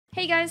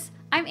Hey guys,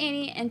 I'm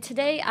Annie and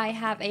today I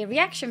have a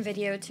reaction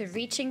video to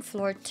reaching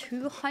floor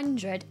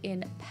 200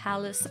 in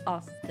Palace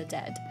of the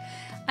Dead.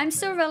 I'm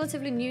still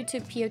relatively new to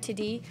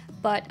PotD,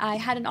 but I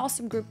had an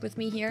awesome group with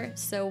me here,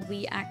 so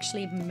we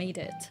actually made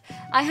it.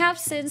 I have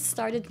since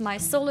started my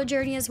solo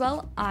journey as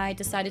well. I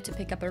decided to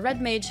pick up a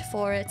red mage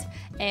for it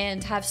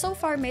and have so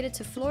far made it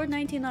to floor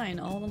 99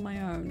 all on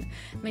my own.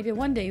 Maybe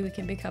one day we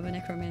can become a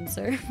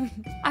necromancer.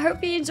 I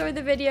hope you enjoyed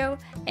the video,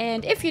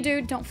 and if you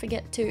do, don't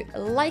forget to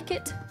like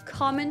it,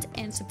 comment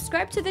and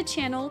subscribe to the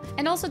channel,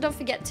 and also don't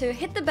forget to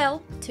hit the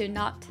bell to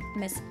not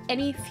miss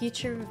any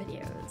future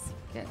videos.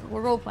 Okay,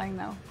 we're role-playing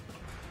now.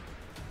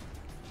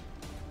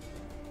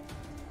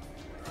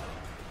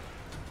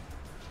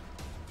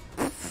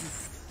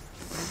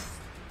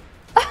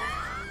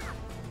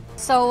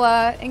 So,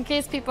 in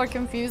case people are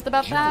confused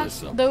about that,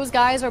 those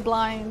guys are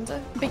blind.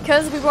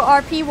 Because we were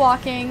RP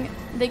walking,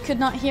 they could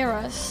not hear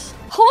us.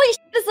 Holy shit,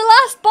 it's the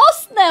last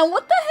boss now!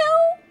 What the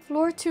hell?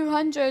 Floor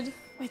 200.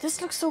 Wait,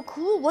 this looks so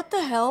cool. What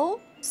the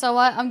hell? So,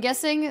 I'm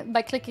guessing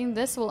by clicking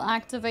this will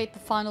activate the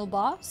final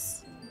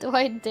boss. Do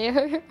I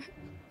dare?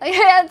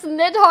 Yeah, it's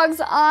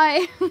Nidhogg's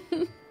eye.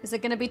 Is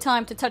it gonna be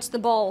time to touch the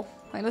ball?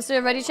 Wait, let's do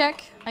a ready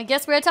check. I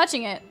guess we're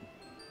touching it.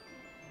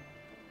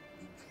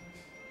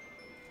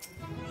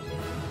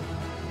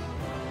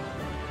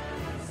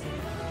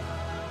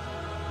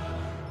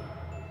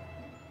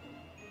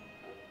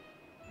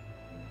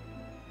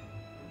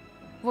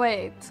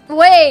 Wait.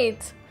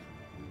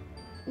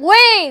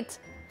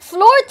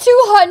 Floor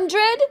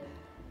 200?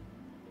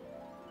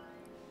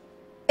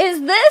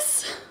 Is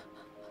this?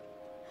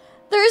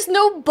 There's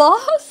no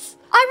boss?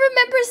 I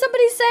remember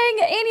somebody saying,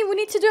 Annie, we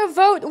need to do a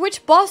vote.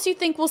 Which boss do you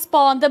think will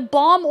spawn? The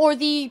bomb or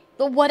the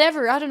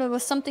whatever? I don't know, it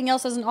was something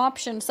else as an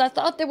option. So I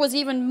thought there was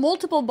even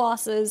multiple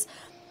bosses.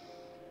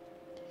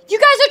 You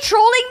guys are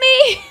trolling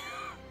me?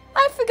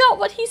 I forgot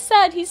what he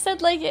said. He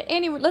said like,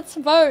 Annie, let's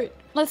vote.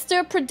 Let's do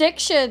a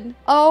prediction.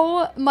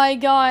 Oh my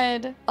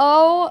god.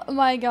 Oh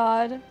my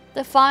god.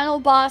 The final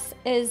boss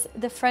is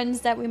the friends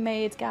that we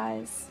made,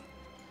 guys.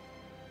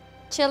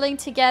 Chilling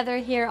together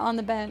here on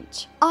the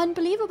bench.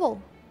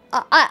 Unbelievable.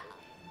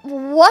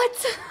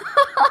 What?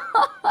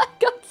 I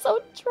got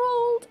so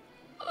trolled.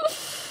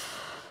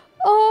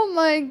 Oh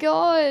my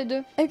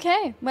god.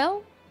 Okay,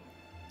 well,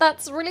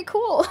 that's really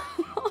cool.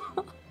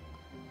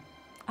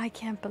 I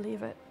can't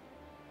believe it.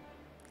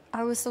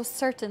 I was so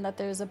certain that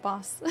there's a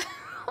boss.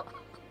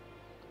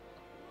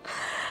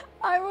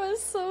 I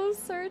was so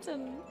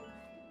certain.